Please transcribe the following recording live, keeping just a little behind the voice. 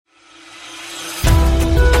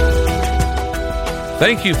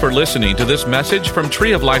Thank you for listening to this message from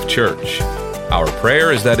Tree of Life Church. Our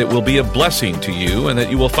prayer is that it will be a blessing to you and that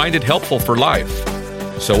you will find it helpful for life.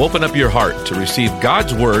 So open up your heart to receive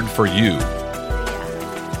God's word for you.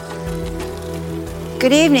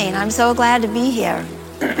 Good evening. I'm so glad to be here.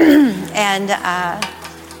 And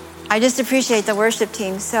I just appreciate the worship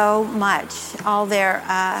team so much. All their,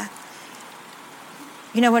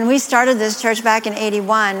 when we started this church back in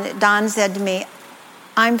 81, Don said to me,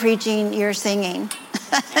 "I'm preaching, you're singing."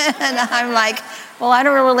 And I'm like, "Well, I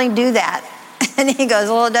don't really do that." And he goes,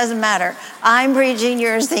 "Well, it doesn't matter. I'm preaching,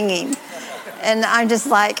 you're singing." And I'm just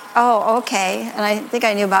like, "Oh, okay." And I think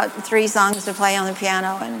I knew about 3 songs to play on the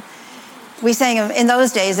piano. And we sang them. In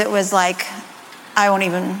those days, it was like, I won't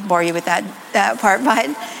even bore you with that part, but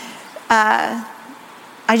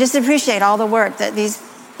I just appreciate all the work that these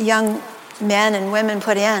young men and women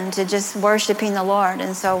put in to just worshiping the Lord.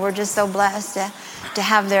 And so we're just so blessed to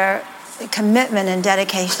have their commitment and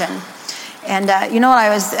dedication. And when I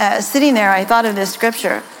was sitting there, I thought of this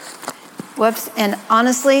scripture. Whoops. And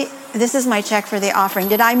honestly, this is my check for the offering.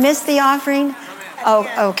 Did I miss the offering? Oh,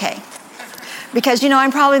 okay. Because,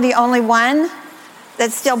 I'm probably the only one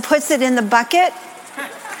that still puts it in the bucket.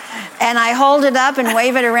 And I hold it up and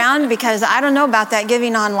wave it around because I don't know about that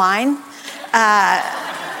giving online.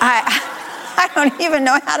 I don't even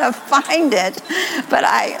know how to find it. But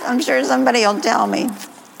I'm sure somebody will tell me.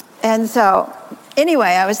 And so, anyway,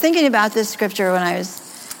 I was thinking about this scripture when I was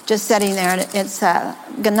just sitting there. And it's not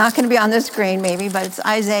going to be on the screen maybe, but it's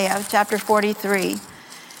Isaiah chapter 43.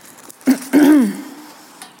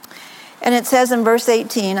 And it says in verse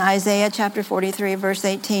 18, Isaiah chapter 43, verse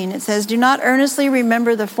 18, it says, "Do not earnestly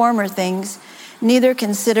remember the former things, neither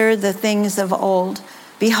consider the things of old.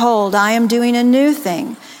 Behold, I am doing a new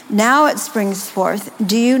thing. Now it springs forth.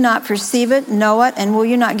 Do you not perceive it, know it, and will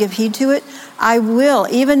you not give heed to it? I will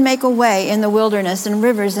even make a way in the wilderness and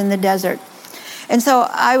rivers in the desert." And so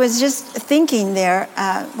I was just thinking there,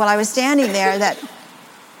 while I was standing there, that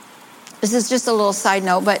this is just a little side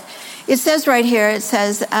note, but it says right here, it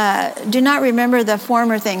says, "Do not remember the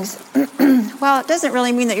former things." Well, it doesn't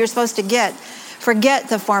really mean that you're supposed to forget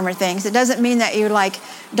the former things. It doesn't mean that you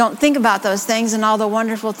don't think about those things and all the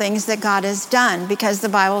wonderful things that God has done, because the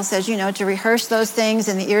Bible says, to rehearse those things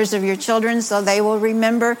in the ears of your children so they will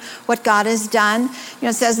remember what God has done.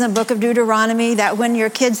 It says in the book of Deuteronomy that when your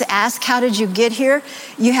kids ask, "How did you get here?"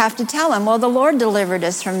 you have to tell them, "Well, the Lord delivered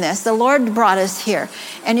us from this. The Lord brought us here."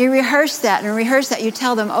 And you rehearse that and rehearse that. You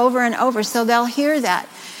tell them over and over so they'll hear that.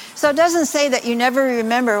 So it doesn't say that you never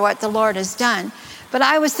remember what the Lord has done. But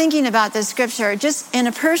I was thinking about this scripture just in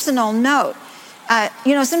a personal note.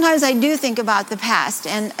 Sometimes I do think about the past,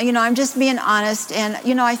 and, I'm just being honest. And,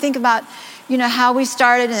 I think about, how we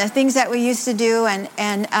started and the things that we used to do. And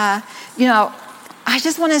I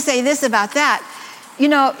just want to say this about that.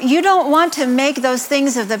 You don't want to make those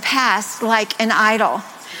things of the past like an idol.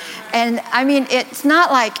 And I mean, it's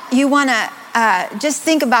not like you want to just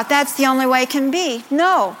think about that's the only way it can be.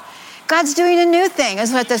 No. God's doing a new thing,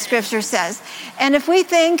 is what the scripture says. And if we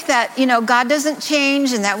think that, God doesn't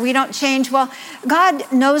change and that we don't change, well,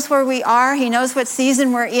 God knows where we are. He knows what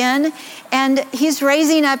season we're in. And he's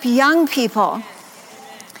raising up young people.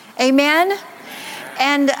 Amen?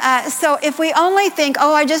 And so if we only think,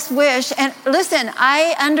 "Oh, I just wish," and listen,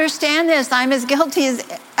 I understand this. I'm as guilty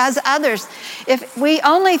as others. If we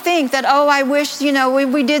only think that, "Oh, I wish,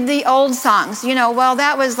 we did the old songs," well,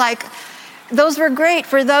 that was like, those were great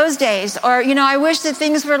for those days. Or, I wish that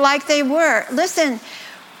things were like they were. Listen,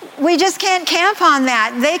 we just can't camp on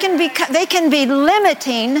that. They can be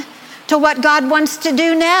limiting to what God wants to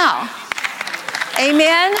do now.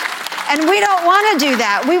 Amen? And we don't want to do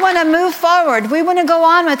that. We want to move forward. We want to go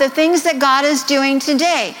on with the things that God is doing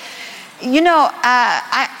today.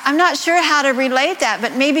 I'm not sure how to relate that,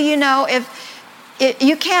 but maybe,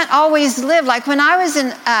 you can't always live like when I was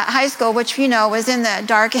in high school, which, was in the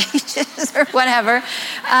dark ages or whatever,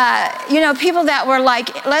 people that were like,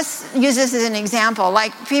 let's use this as an example,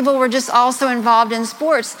 like people were just also involved in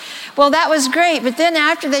sports. Well, that was great. But then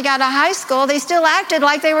after they got to high school, they still acted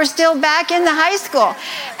like they were still back in the high school.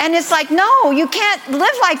 And it's like, no, you can't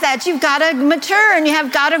live like that. You've got to mature and you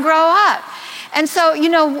have got to grow up. And so,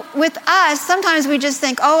 with us, sometimes we just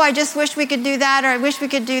think, "Oh, I just wish we could do that," or "I wish we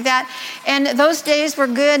could do that." And those days were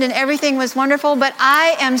good and everything was wonderful. But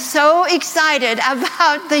I am so excited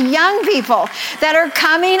about the young people that are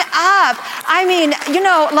coming up. I mean,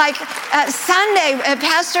 Sunday,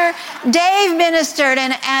 Pastor Dave ministered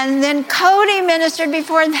and then Cody ministered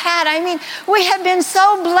before that. I mean, we have been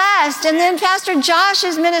so blessed. And then Pastor Josh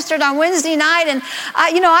has ministered on Wednesday night. And,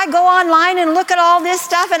 I go online and look at all this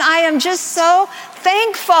stuff, and I am just so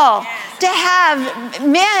thankful to have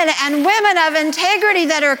men and women of integrity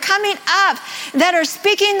that are coming up, that are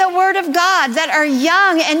speaking the word of God, that are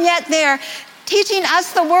young, and yet they're teaching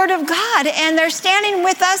us the word of God, and they're standing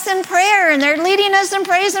with us in prayer, and they're leading us in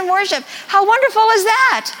praise and worship. How wonderful is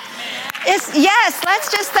that? Yes,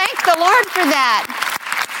 let's just thank the Lord for that.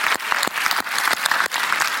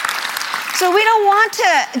 So we don't want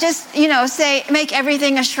to just, say, make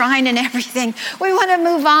everything a shrine and everything. We want to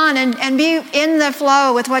move on and be in the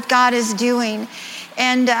flow with what God is doing.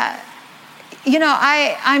 And,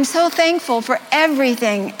 I'm so thankful for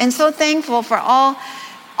everything, and so thankful for all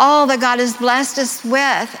that God has blessed us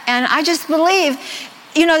with. And I just believe,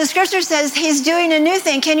 the scripture says he's doing a new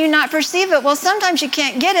thing. Can you not perceive it? Well, sometimes you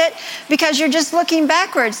can't get it because you're just looking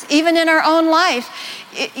backwards, even in our own life.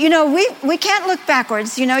 We can't look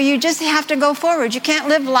backwards. You just have to go forward. You can't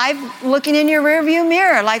live life looking in your rearview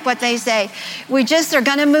mirror, like what they say. We just are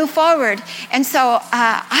going to move forward. And so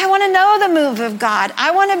I want to know the move of God.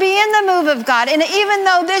 I want to be in the move of God. And even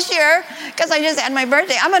though this year, because I just had my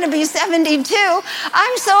birthday, I'm going to be 72,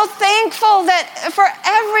 I'm so thankful for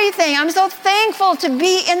everything. I'm so thankful to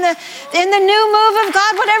be in the new move of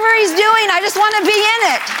God. Whatever he's doing, I just want to be in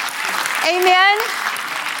it. Amen.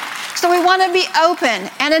 So we want to be open.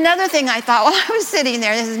 And another thing I thought while I was sitting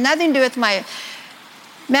there, this has nothing to do with my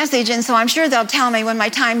message, and so I'm sure they'll tell me when my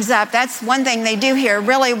time's up. That's one thing they do here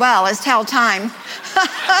really well, is tell time.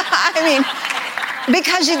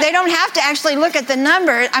 Because they don't have to actually look at the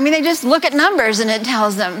number. They just look at numbers and it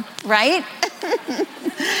tells them, right?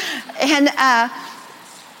 And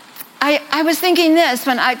I was thinking this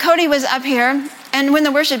when Cody was up here and when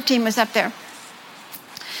the worship team was up there.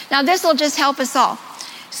 Now this will just help us all.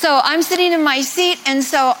 So I'm sitting in my seat, and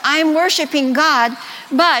so I'm worshiping God,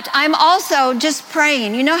 but I'm also just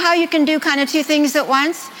praying. You know how you can do kind of two things at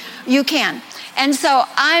once? You can. And so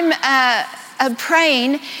I'm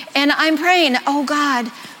praying, and I'm praying, oh God,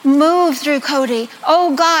 move through Cody.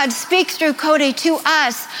 Oh God, speak through Cody to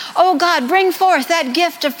us. Oh God, bring forth that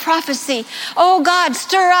gift of prophecy. Oh God,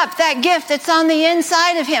 stir up that gift that's on the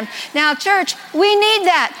inside of him. Now, church, we need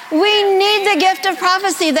that. We need the gift of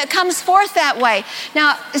prophecy that comes forth that way.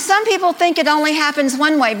 Now, some people think it only happens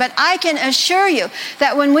one way, but I can assure you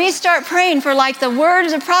that when we start praying for like the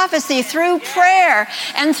words of prophecy through prayer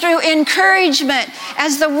and through encouragement,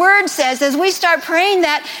 as the word says, as we start praying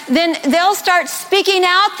that, then they'll start speaking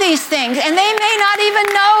out these things, and they may not even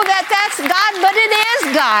know that that's God, but it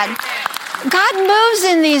is God. God moves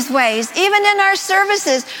in these ways. Even in our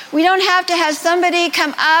services, we don't have to have somebody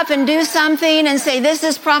come up and do something and say, this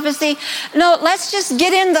is prophecy. No, let's just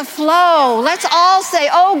get in the flow. Let's all say,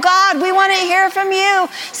 oh God, we want to hear from you.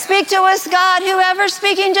 Speak to us, God. Whoever's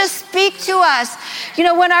speaking, just speak to us.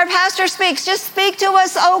 When our pastor speaks, just speak to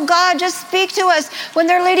us. Oh God, just speak to us. When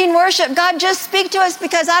they're leading worship, God, just speak to us,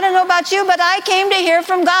 because I don't know about you, but I came to hear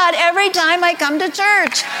from God every time I come to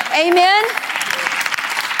church. Amen.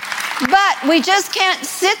 But we just can't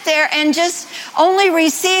sit there and just only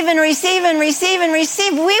receive and receive and receive and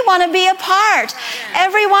receive. We want to be a part.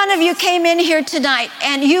 Every one of you came in here tonight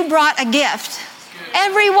and you brought a gift.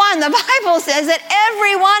 Every one. The Bible says that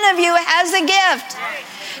every one of you has a gift.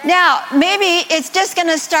 Now, maybe it's just going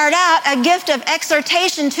to start out a gift of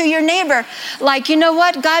exhortation to your neighbor. Like, you know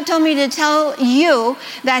what? God told me to tell you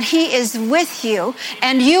that he is with you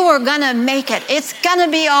and you are going to make it. It's going to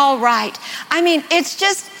be all right. It's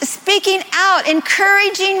just speaking out,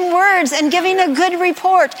 encouraging words and giving a good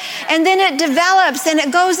report. And then it develops and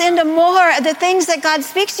it goes into more of the things that God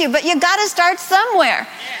speaks to you. But you got to start somewhere.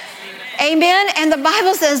 Amen. And the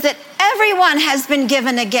Bible says that everyone has been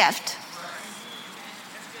given a gift.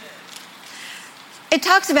 It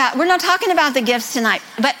talks about, we're not talking about the gifts tonight,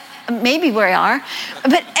 but maybe we are,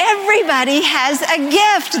 but everybody has a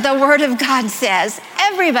gift, the Word of God says.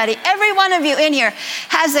 Everybody, every one of you in here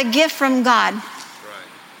has a gift from God.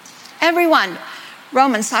 Everyone.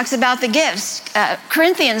 Romans talks about the gifts.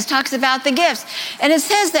 Corinthians talks about the gifts. And it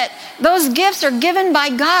says that those gifts are given by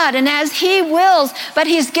God and as he wills, but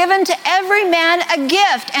he's given to every man a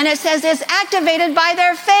gift. And it says it's activated by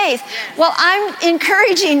their faith. Well, I'm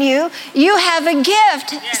encouraging you. You have a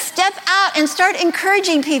gift. Step out and start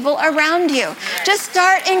encouraging people around you. Just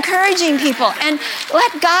start encouraging people and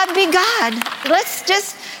let God be God. Let's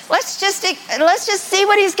just see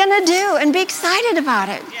what he's going to do and be excited about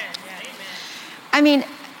it.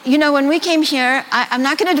 When we came here, I'm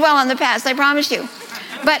not going to dwell on the past, I promise you.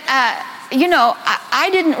 But, I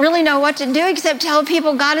didn't really know what to do except tell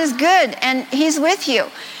people God is good and he's with you.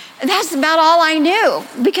 And that's about all I knew,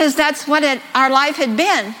 because that's what our life had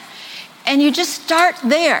been. And you just start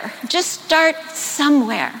there. Just start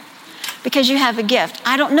somewhere. because you have a gift.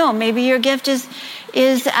 I don't know. Maybe your gift is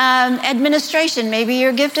administration. Maybe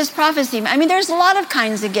your gift is prophecy. I mean, there's a lot of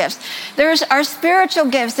kinds of gifts. There's our spiritual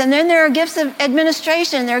gifts, and then there are gifts of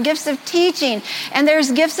administration. There are gifts of teaching, and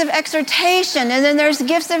there's gifts of exhortation, and then there's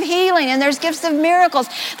gifts of healing, and there's gifts of miracles.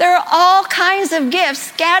 There are all kinds of gifts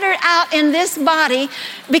scattered out in this body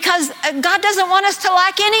because God doesn't want us to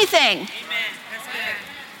lack anything. Amen. That's good.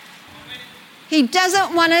 He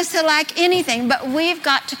doesn't want us to lack anything, but we've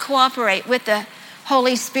got to cooperate with the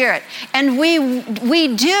Holy Spirit. And we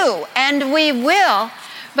do, and we will,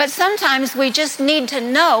 but sometimes we just need to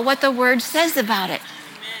know what the Word says about it.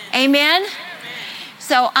 Amen?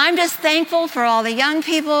 So I'm just thankful for all the young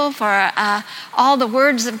people, for all the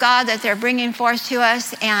words of God that they're bringing forth to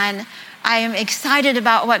us, and I am excited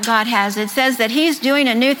about what God has. It says that He's doing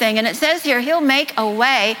a new thing, and it says here He'll make a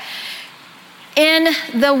way in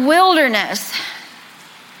the wilderness.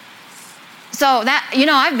 So that,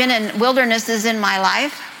 I've been in wildernesses in my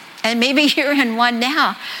life, and maybe you're in one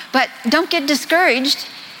now, but don't get discouraged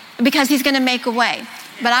because He's going to make a way.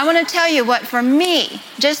 But I want to tell you what, for me,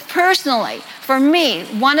 just personally, for me,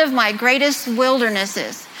 one of my greatest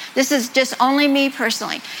wildernesses, this is just only me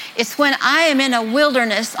personally, it's when I am in a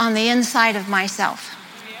wilderness on the inside of myself.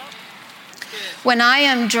 When I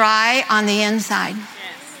am dry on the inside.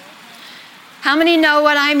 How many know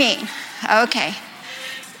what I mean? Okay.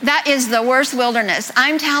 That is the worst wilderness.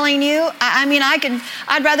 I'm telling you,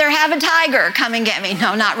 I'd rather have a tiger come and get me.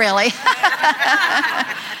 No, not really.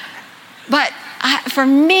 But for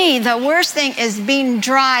me, the worst thing is being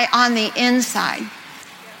dry on the inside.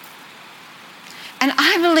 And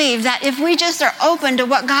I believe that if we just are open to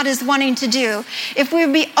what God is wanting to do, if we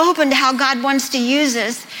be open to how God wants to use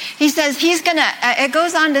us, He says He's going to, it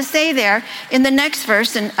goes on to say there in the next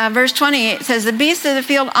verse, in verse 20, it says, the beasts of the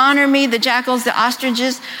field honor me, the jackals, the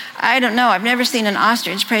ostriches. I don't know, I've never seen an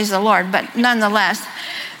ostrich, praise the Lord, but nonetheless.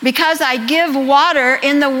 Because I give water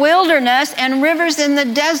in the wilderness and rivers in the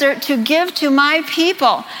desert to give to my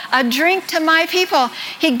people, a drink to my people.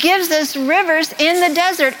 He gives us rivers in the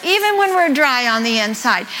desert, even when we're dry on the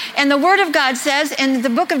inside. And the Word of God says in the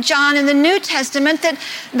book of John in the New Testament that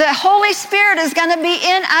the Holy Spirit is going to be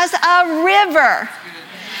in us a river.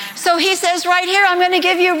 So He says right here, I'm going to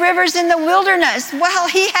give you rivers in the wilderness. Well,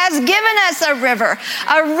 He has given us a river.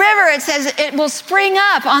 A river, it says, it will spring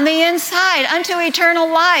up on the inside unto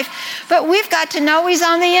eternal life. But we've got to know He's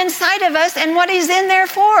on the inside of us, and what He's in there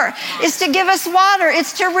for is to give us water.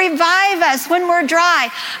 It's to revive us when we're dry.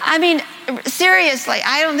 I mean, seriously,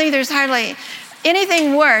 I don't think there's hardly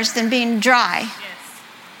anything worse than being dry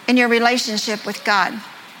in your relationship with God.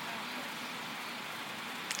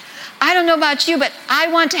 I don't know about you, but I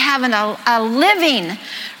want to have a living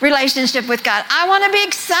relationship with God. I want to be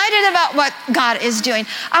excited about what God is doing.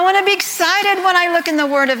 I want to be excited when I look in the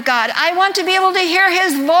Word of God. I want to be able to hear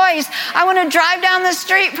His voice. I want to drive down the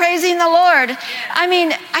street praising the Lord. I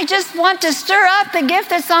mean, I just want to stir up the gift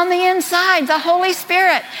that's on the inside, the Holy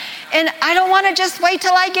Spirit. And I don't want to just wait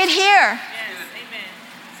till I get here.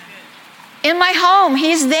 In my home,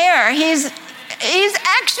 He's there. He's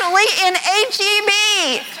actually in HEB.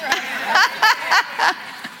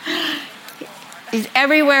 He's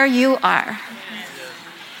everywhere you are.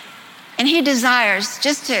 And He desires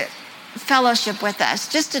just to fellowship with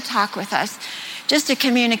us, just to talk with us, just to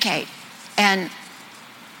communicate. And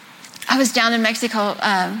I was down in Mexico,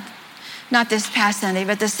 not this past Sunday,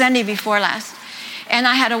 but the Sunday before last. And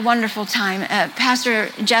I had a wonderful time. Pastor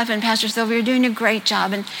Jeff and Pastor Sylvia were doing a great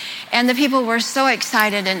job. And the people were so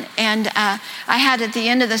excited. And I had at the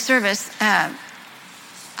end of the service, I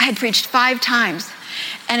had preached 5 times.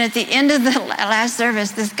 And at the end of the last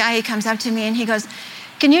service, this guy, he comes up to me and he goes,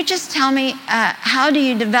 can you just tell me, how do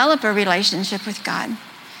you develop a relationship with God?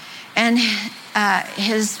 And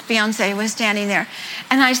his fiance was standing there.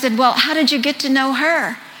 And I said, well, how did you get to know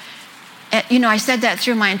her? I said that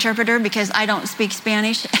through my interpreter because I don't speak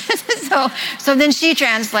Spanish. so then she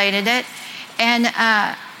translated it. And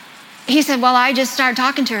he said, well, I just started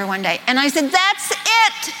talking to her one day. And I said, that's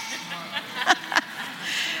it.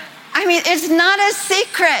 I mean, it's not a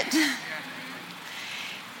secret.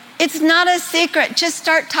 It's not a secret. Just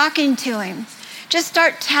start talking to Him. Just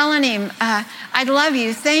start telling Him, I love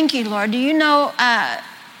you. Thank you, Lord. Do you know, I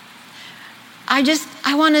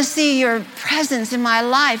want to see your presence in my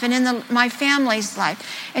life and in my family's life.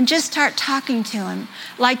 And just start talking to Him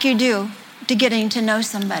like you do to getting to know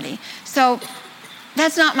somebody. So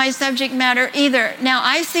that's not my subject matter either. Now,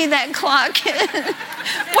 I see that clock.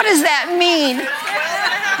 What does that mean?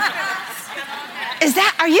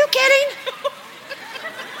 Are you kidding?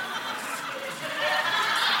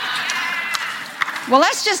 Well,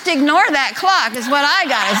 let's just ignore that clock is what I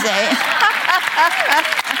got to say.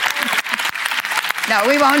 No,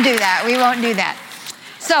 we won't do that. We won't do that.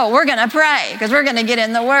 So we're going to pray because we're going to get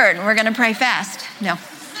in the Word and we're going to pray fast. No.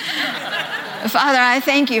 Father, I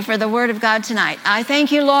thank you for the Word of God tonight. I thank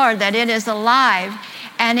you, Lord, that it is alive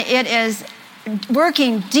and it is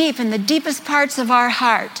working deep in the deepest parts of our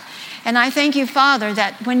heart. And I thank you, Father,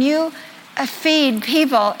 that when you feed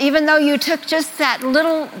people, even though you took just that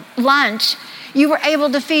little lunch, you were able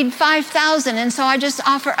to feed 5,000. And so I just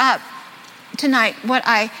offer up tonight what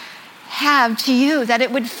I have to you, that it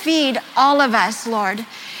would feed all of us, Lord.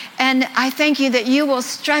 And I thank you that you will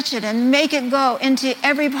stretch it and make it go into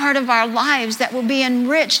every part of our lives that will be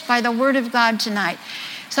enriched by the Word of God tonight.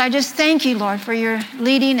 So I just thank you, Lord, for your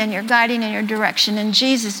leading and your guiding and your direction in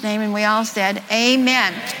Jesus' name. And we all said,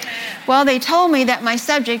 amen. Well, they told me that my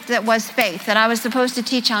subject that was faith, that I was supposed to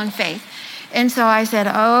teach on faith. And so I said,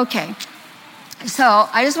 oh, okay. So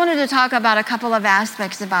I just wanted to talk about a couple of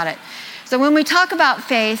aspects about it. So when we talk about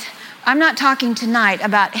faith, I'm not talking tonight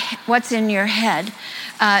about what's in your head,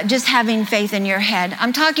 just having faith in your head.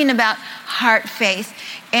 I'm talking about heart faith.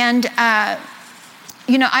 And, I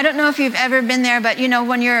don't know if you've ever been there, but,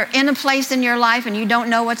 when you're in a place in your life and you don't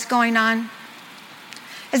know what's going on.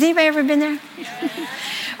 Has anybody ever been there?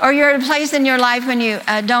 Or you're at a place in your life when you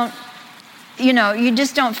you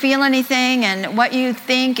just don't feel anything and what you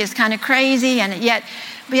think is kind of crazy, and yet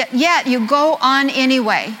you go on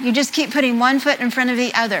anyway. You just keep putting one foot in front of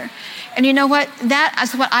the other. And you know what? That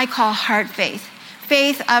is what I call heart faith,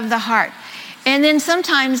 faith of the heart. And then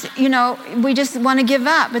sometimes, we just want to give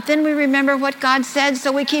up. But then we remember what God said,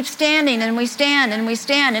 so we keep standing and we stand and we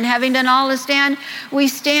stand. And having done all to stand, we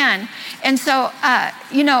stand. And so,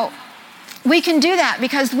 we can do that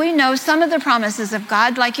because we know some of the promises of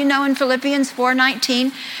God, like in Philippians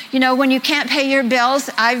 4:19, when you can't pay your bills,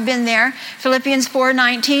 I've been there. Philippians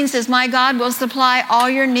 4:19 says, my God will supply all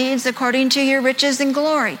your needs according to your riches and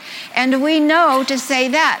glory. And we know to say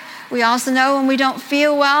that. We also know when we don't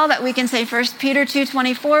feel well that we can say 1 Peter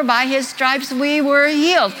 2:24, by his stripes we were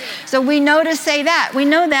healed. So we know to say that. We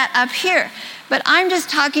know that up here. But I'm just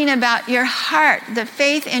talking about your heart, the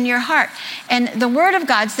faith in your heart. And the Word of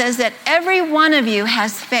God says that every one of you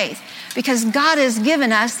has faith because God has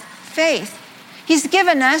given us faith. He's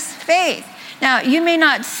given us faith. Now, you may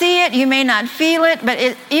not see it, you may not feel it,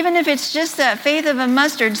 but even if it's just the faith of a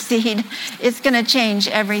mustard seed, it's going to change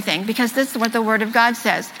everything because this is what the Word of God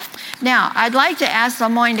says. Now, I'd like to ask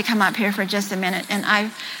Lemoyne to come up here for just a minute, and I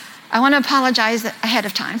want to apologize ahead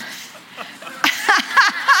of time.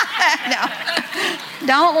 No,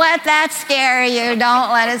 don't let that scare you.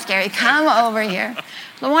 Don't let it scare you. Come over here.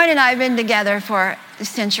 Lemoyne and I have been together for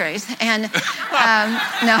centuries, and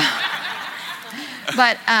no.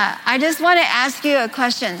 But I just want to ask you a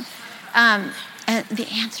question. And the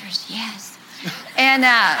answer is yes. And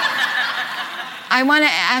I want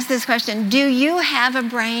to ask this question. Do you have a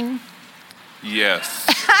brain? Yes.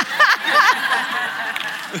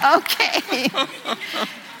 Okay.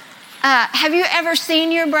 Have you ever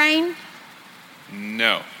seen your brain?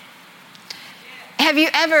 No. Have you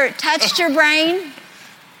ever touched your brain?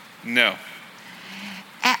 No.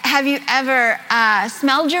 Have you ever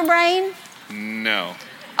smelled your brain? No.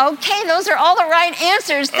 Okay, those are all the right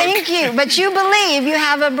answers. Thank you. But you believe you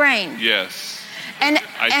have a brain? Yes. And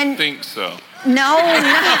I think so. No.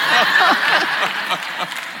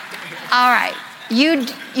 All right.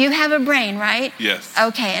 You have a brain, right? Yes.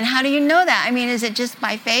 Okay, and how do you know that? I mean, is it just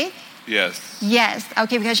by faith? Yes. Yes.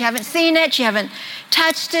 Okay, because you haven't seen it, you haven't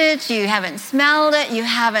touched it, you haven't smelled it, you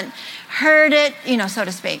haven't heard it, so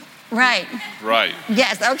to speak. Right. Right.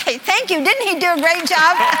 Yes. Okay. Thank you. Didn't he do a great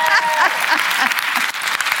job?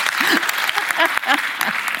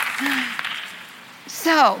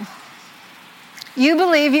 So, you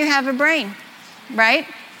believe you have a brain, right?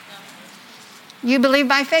 You believe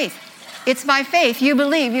by faith. It's by faith you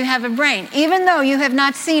believe you have a brain, even though you have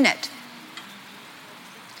not seen it.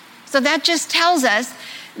 So that just tells us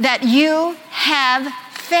that you have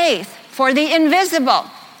faith for the invisible.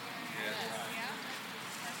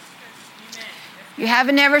 You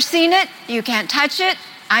haven't ever seen it. You can't touch it.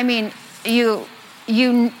 I mean, you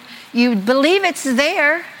believe it's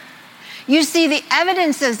there. You see the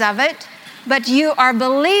evidences of it, but you are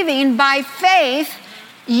believing by faith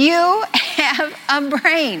you have a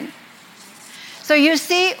brain. So you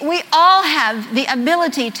see, we all have the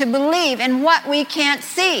ability to believe in what we can't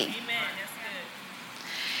see.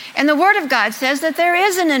 And the Word of God says that there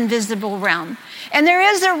is an invisible realm. And there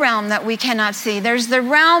is a realm that we cannot see. There's the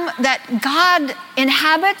realm that God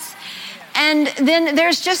inhabits. And then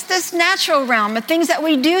there's just this natural realm of things that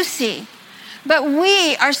we do see. But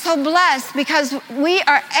we are so blessed because we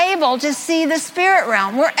are able to see the spirit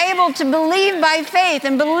realm. We're able to believe by faith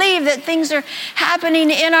and believe that things are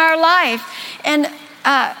happening in our life. And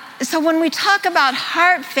so when we talk about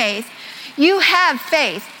heart faith, you have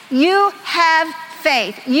faith. You have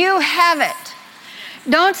faith. You have it.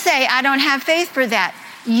 Don't say, I don't have faith for that.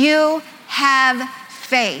 You have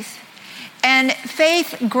faith. And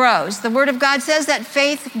faith grows. The Word of God says that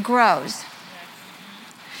faith grows.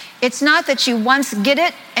 It's not that you once get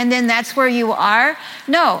it and then that's where you are.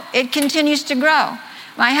 No, it continues to grow.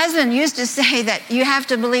 My husband used to say that you have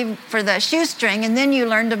to believe for the shoestring and then you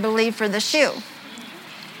learn to believe for the shoe.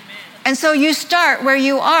 And so you start where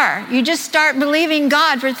you are. You just start believing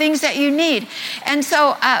God for things that you need. And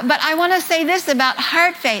so, but I want to say this about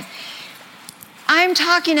heart faith. I'm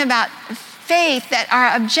talking about faith that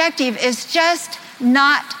our objective is just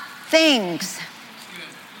not things.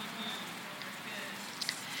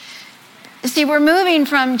 See, we're moving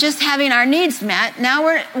from just having our needs met. Now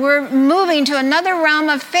we're moving to another realm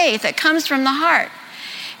of faith that comes from the heart.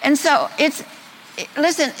 And so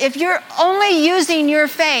listen, if you're only using your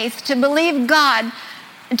faith to believe God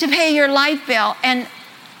to pay your light bill, and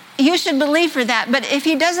you should believe for that, but if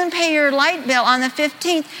he doesn't pay your light bill on the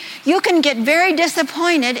 15th, you can get very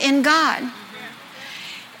disappointed in God.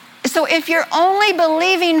 So if you're only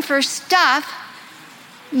believing for stuff,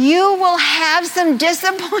 you will have some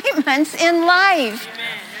disappointments in life.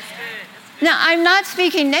 Now, I'm not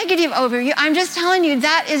speaking negative over you. I'm just telling you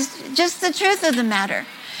that is just the truth of the matter.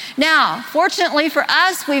 Now, fortunately for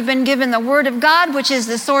us, we've been given the Word of God, which is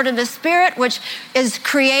the sword of the Spirit, which is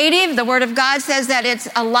creative. The Word of God says that it's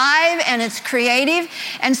alive and it's creative.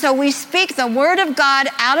 And so we speak the Word of God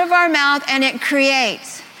out of our mouth and it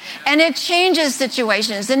creates. And it changes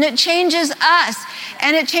situations and it changes us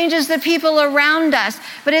and it changes the people around us.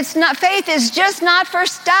 But it's not, faith is just not for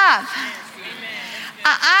stuff.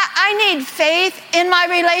 I need faith in my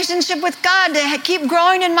relationship with God to keep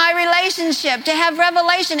growing in my relationship, to have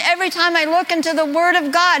revelation every time I look into the Word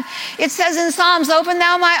of God. It says in Psalms, open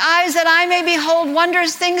thou my eyes that I may behold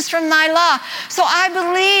wondrous things from thy law. So I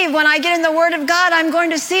believe when I get in the Word of God, I'm going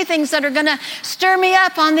to see things that are going to stir me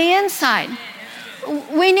up on the inside.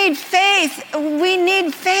 We need faith. We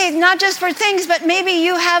need faith, not just for things, but maybe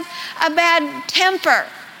you have a bad temper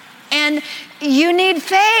and you need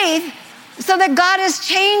faith so that God is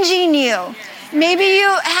changing you. Maybe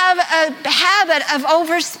you have a habit of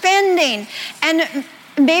overspending, and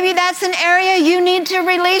maybe that's an area you need to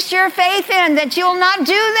release your faith in, that you'll not do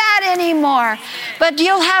that anymore. But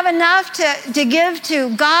you'll have enough to give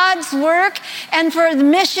to God's work and for the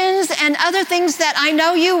missions and other things that I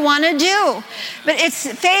know you want to do. But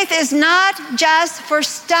faith is not just for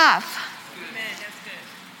stuff.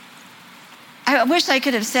 I wish I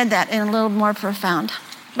could have said that in a little more profound.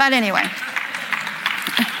 But anyway,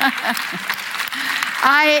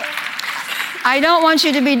 I don't want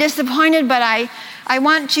you to be disappointed, but I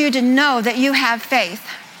want you to know that you have faith.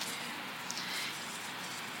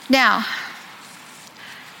 Now,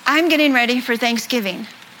 I'm getting ready for Thanksgiving.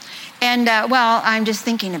 And, I'm just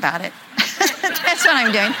thinking about it. That's what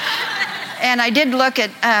I'm doing. And I did look at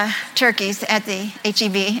turkeys at the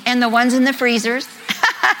H-E-B and the ones in the freezers.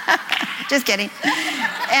 Just kidding.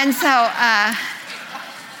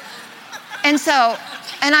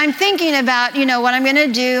 And I'm thinking about, what I'm going to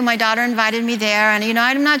do. My daughter invited me there, and,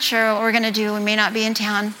 I'm not sure what we're going to do. We may not be in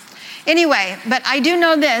town. Anyway, but I do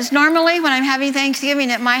know this. Normally, when I'm having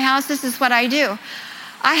Thanksgiving at my house, this is what I do.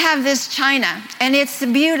 I have this china, and it's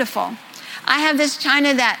beautiful. I have this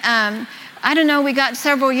china that, we got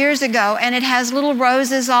several years ago, and it has little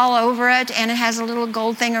roses all over it, and it has a little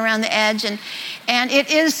gold thing around the edge, and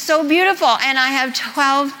it is so beautiful. And I have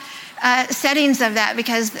 12 settings of that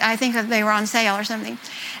because I think that they were on sale or something.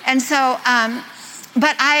 And so,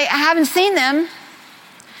 but I haven't seen them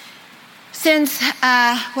since,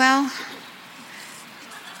 I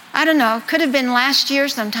don't know, could have been last year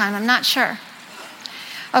sometime, I'm not sure.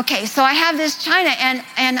 Okay, so I have this china,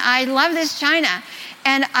 and I love this china.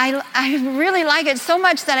 And I really like it so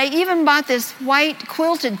much that I even bought this white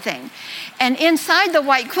quilted thing. And inside the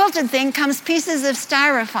white quilted thing comes pieces of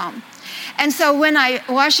styrofoam. And so when I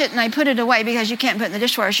wash it and I put it away, because you can't put it in the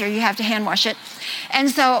dishwasher, you have to hand wash it. And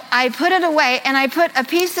so I put it away, and I put a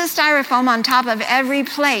piece of styrofoam on top of every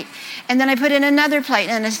plate. And then I put in another plate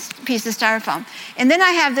and a piece of styrofoam. And then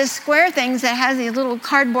I have this square thing that has these little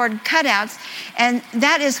cardboard cutouts. And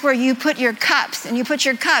that is where you put your cups. And you put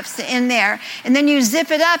your cups in there. And then you zip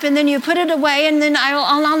it up, and then you put it away, and then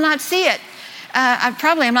I'll not see it.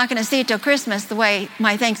 I'm not going to see it till Christmas, the way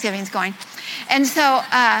my Thanksgiving's going. And so...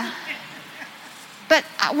 But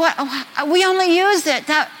we only use it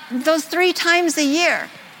those 3 times a year.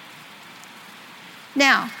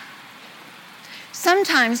 Now,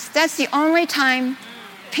 sometimes that's the only time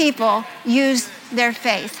people use their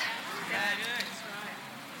faith.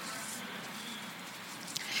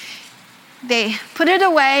 They put it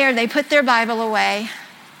away, or they put their Bible away,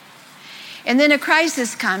 and then a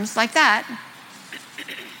crisis comes like that,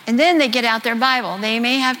 and then they get out their Bible. They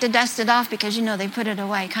may have to dust it off because, they put it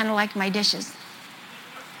away, kind of like my dishes.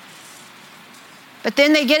 But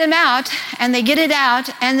then they get them out, and they get it out,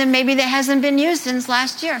 and then maybe it hasn't been used since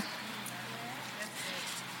last year.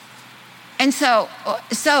 And so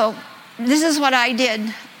this is what I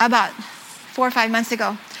did about 4 or 5 months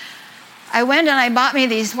ago. I went and I bought me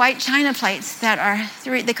these white china plates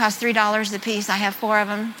they cost $3 a piece. I have 4 of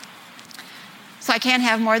them. So I can't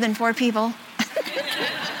have more than 4 people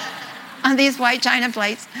on these white china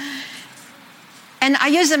plates. And I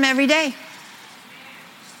use them every day.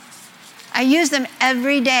 I use them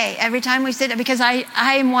every day, every time we sit, because I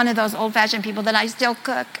am one of those old-fashioned people that I still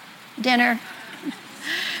cook dinner.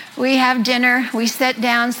 We have dinner, we sit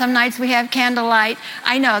down, some nights we have candlelight.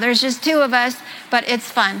 I know, there's just 2 of us, but it's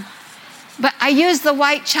fun. But I use the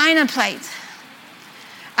white china plates.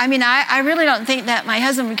 I mean, I really don't think that my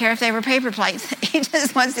husband would care if they were paper plates. He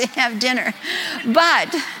just wants to have dinner.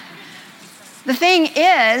 But the thing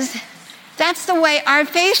is, that's the way our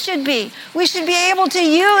faith should be. We should be able to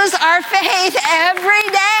use our faith every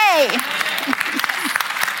day.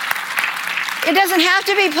 It doesn't have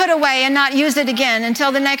to be put away and not use it again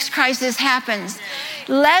until the next crisis happens.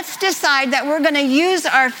 Let's decide that we're going to use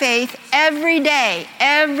our faith every day.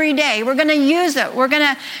 Every day. We're going to use it. We're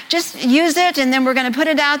going to just use it, and then we're going to put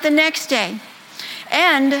it out the next day.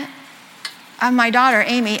 And my daughter,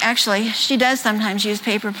 Amy, actually, she does sometimes use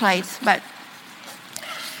paper plates, but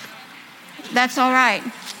that's all right.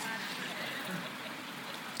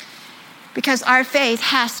 Because our faith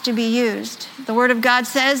has to be used. The Word of God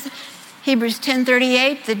says, Hebrews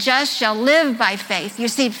 10:38, the just shall live by faith. You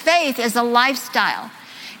see, faith is a lifestyle.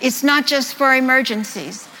 It's not just for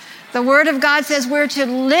emergencies. The Word of God says we're to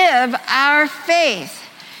live our faith.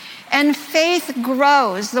 And faith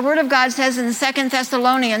grows. The Word of God says in 2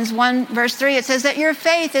 Thessalonians 1 verse 3, it says that your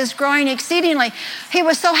faith is growing exceedingly. He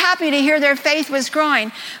was so happy to hear their faith was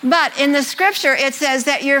growing. But in the scripture, it says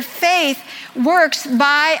that your faith works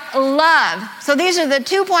by love. So these are the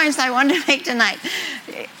 2 points I wanted to make tonight.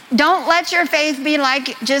 Don't let your faith be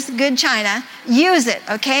like just good china. Use it,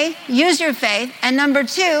 okay? Use your faith. And number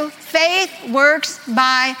 2, faith works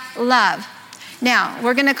by love. Now,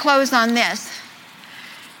 we're going to close on this.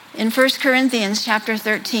 In 1 Corinthians chapter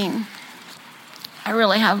 13, I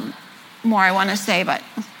really have more I want to say, but...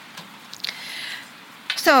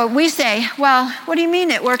 So we say, well, what do you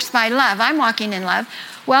mean it works by love? I'm walking in love.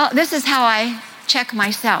 Well, this is how I check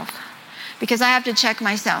myself, because I have to check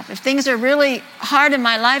myself. If things are really hard in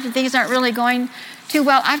my life and things aren't really going too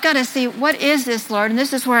well, I've got to see, what is this, Lord? And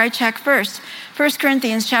this is where I check first. 1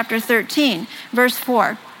 Corinthians chapter 13, verse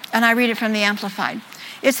 4, and I read it from the Amplified.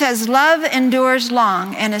 It says, love endures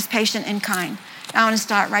long and is patient and kind. I want to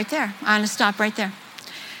start right there. I want to stop right there.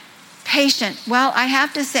 Patient. Well, I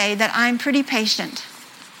have to say that I'm pretty patient.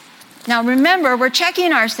 Now, remember, we're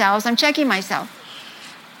checking ourselves. I'm checking myself.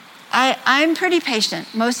 I'm pretty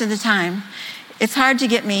patient most of the time. It's hard to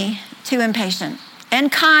get me too impatient.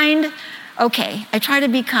 And kind, okay. I try to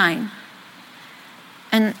be kind.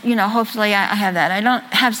 And, hopefully I have that. I don't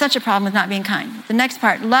have such a problem with not being kind. The next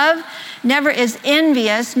part, love never is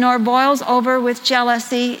envious, nor boils over with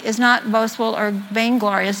jealousy, is not boastful or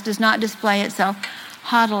vainglorious, does not display itself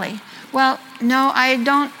haughtily. Well, no, I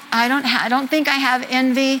don't think I have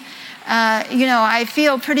envy. I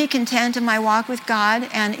feel pretty content in my walk with God,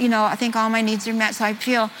 and, I think all my needs are met, so I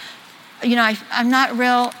feel, I'm not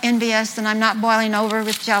real envious, and I'm not boiling over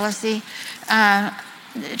with jealousy.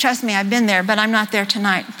 Trust me, I've been there, but I'm not there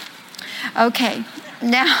tonight. Okay,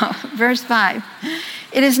 now, verse 5.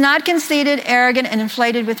 It is not conceited, arrogant, and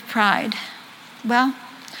inflated with pride. Well,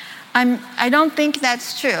 I don't think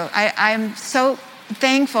that's true. I'm so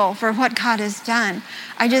thankful for what God has done.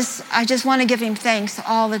 I just want to give him thanks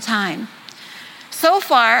all the time. So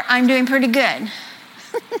far, I'm doing pretty good.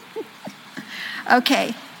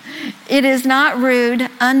 Okay. It is not rude,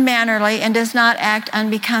 unmannerly, and does not act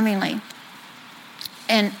unbecomingly.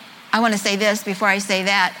 And I want to say this before I say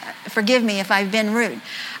that. Forgive me if I've been rude.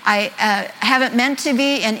 I haven't meant to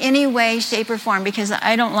be in any way, shape, or form, because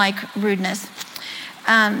I don't like rudeness.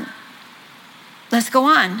 Let's go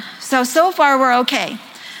on. So far we're okay.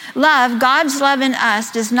 Love, God's love in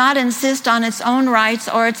us, does not insist on its own rights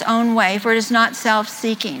or its own way, for it is not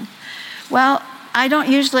self-seeking. Well, I don't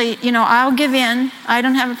usually, I'll give in. I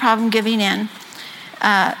don't have a problem giving in.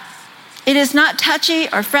 It is not touchy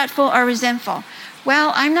or fretful or resentful.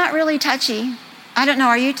 Well, I'm not really touchy. I don't know,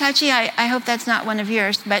 are you touchy? I hope that's not one of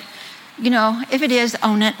yours, but, if it is,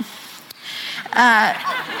 own it. That's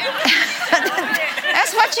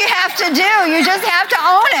what you have to do. You just have to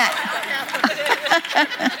own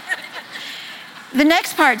it. The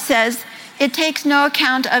next part says, it takes no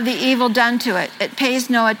account of the evil done to it. It pays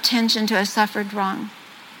no attention to a suffered wrong.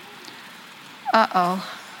 Uh-oh.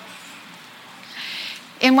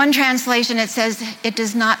 In one translation, it says, it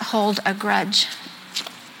does not hold a grudge.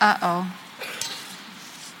 Uh-oh.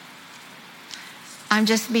 I'm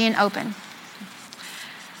just being open.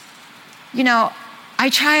 I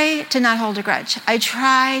try to not hold a grudge. I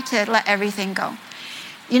try to let everything go.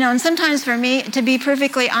 And sometimes for me, to be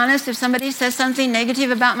perfectly honest, if somebody says something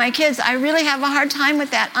negative about my kids, I really have a hard time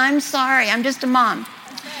with that. I'm sorry. I'm just a mom.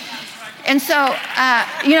 And so,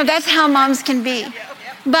 that's how moms can be.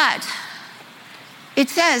 But it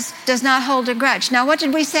says, does not hold a grudge. Now, what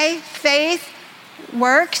did we say? Faith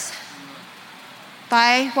works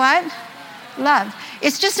by what? Love.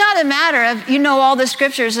 It's just not a matter of, all the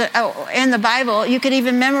scriptures in the Bible. You could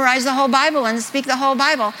even memorize the whole Bible and speak the whole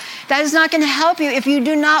Bible. That is not going to help you if you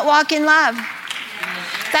do not walk in love.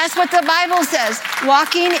 That's what the Bible says,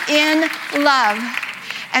 walking in love.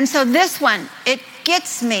 And so this one, it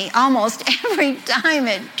gets me almost every time.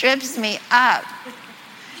 It trips me up.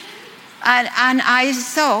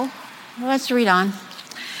 Let's read on.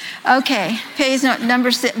 Okay, page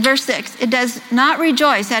number verse 6. It does not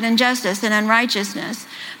rejoice at injustice and unrighteousness,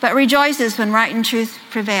 but rejoices when right and truth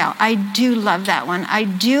prevail. I do love that one. I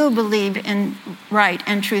do believe in right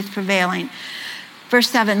and truth prevailing. Verse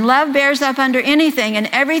 7, love bears up under anything and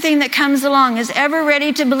everything that comes along, is ever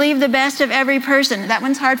ready to believe the best of every person. That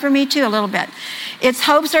one's hard for me too, a little bit. Its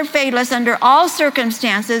hopes are fadeless under all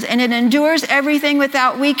circumstances, and it endures everything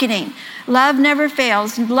without weakening. Love never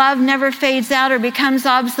fails. Love never fades out or becomes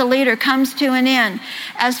obsolete or comes to an end.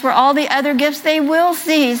 As for all the other gifts, they will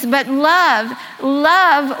cease. But love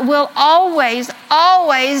will always,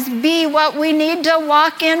 always be what we need to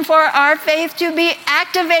walk in for our faith to be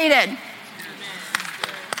activated.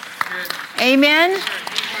 Amen?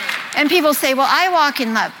 And people say, well, I walk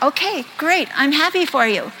in love. Okay, great. I'm happy for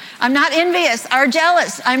you. I'm not envious or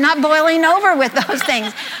jealous. I'm not boiling over with those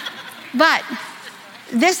things. But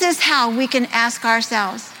this is how we can ask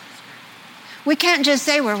ourselves. We can't just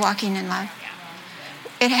say we're walking in love.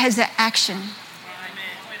 It has an action.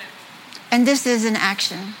 And this is an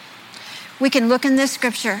action. We can look in this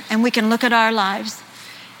scripture and we can look at our lives.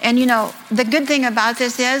 And the good thing about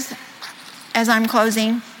this is, as I'm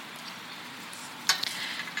closing,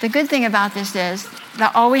 the good thing about this is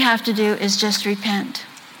that all we have to do is just repent.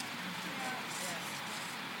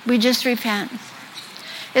 We just repent.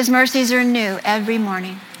 His mercies are new every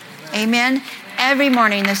morning. Amen? Every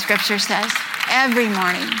morning, the scripture says. Every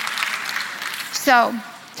morning. So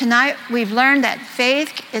tonight we've learned that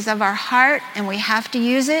faith is of our heart and we have to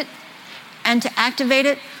use it. And to activate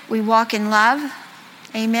it, we walk in love.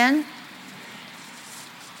 Amen?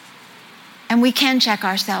 And we can check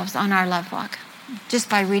ourselves on our love walk just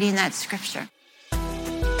by reading that scripture.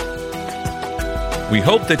 We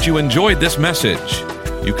hope that you enjoyed this message.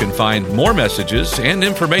 You can find more messages and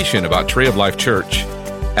information about Tree of Life Church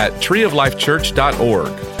at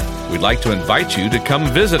treeoflifechurch.org. We'd like to invite you to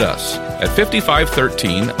come visit us at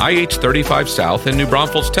 5513 IH35 South in New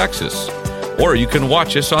Braunfels, Texas. Or you can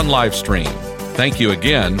watch us on live stream. Thank you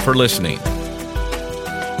again for listening.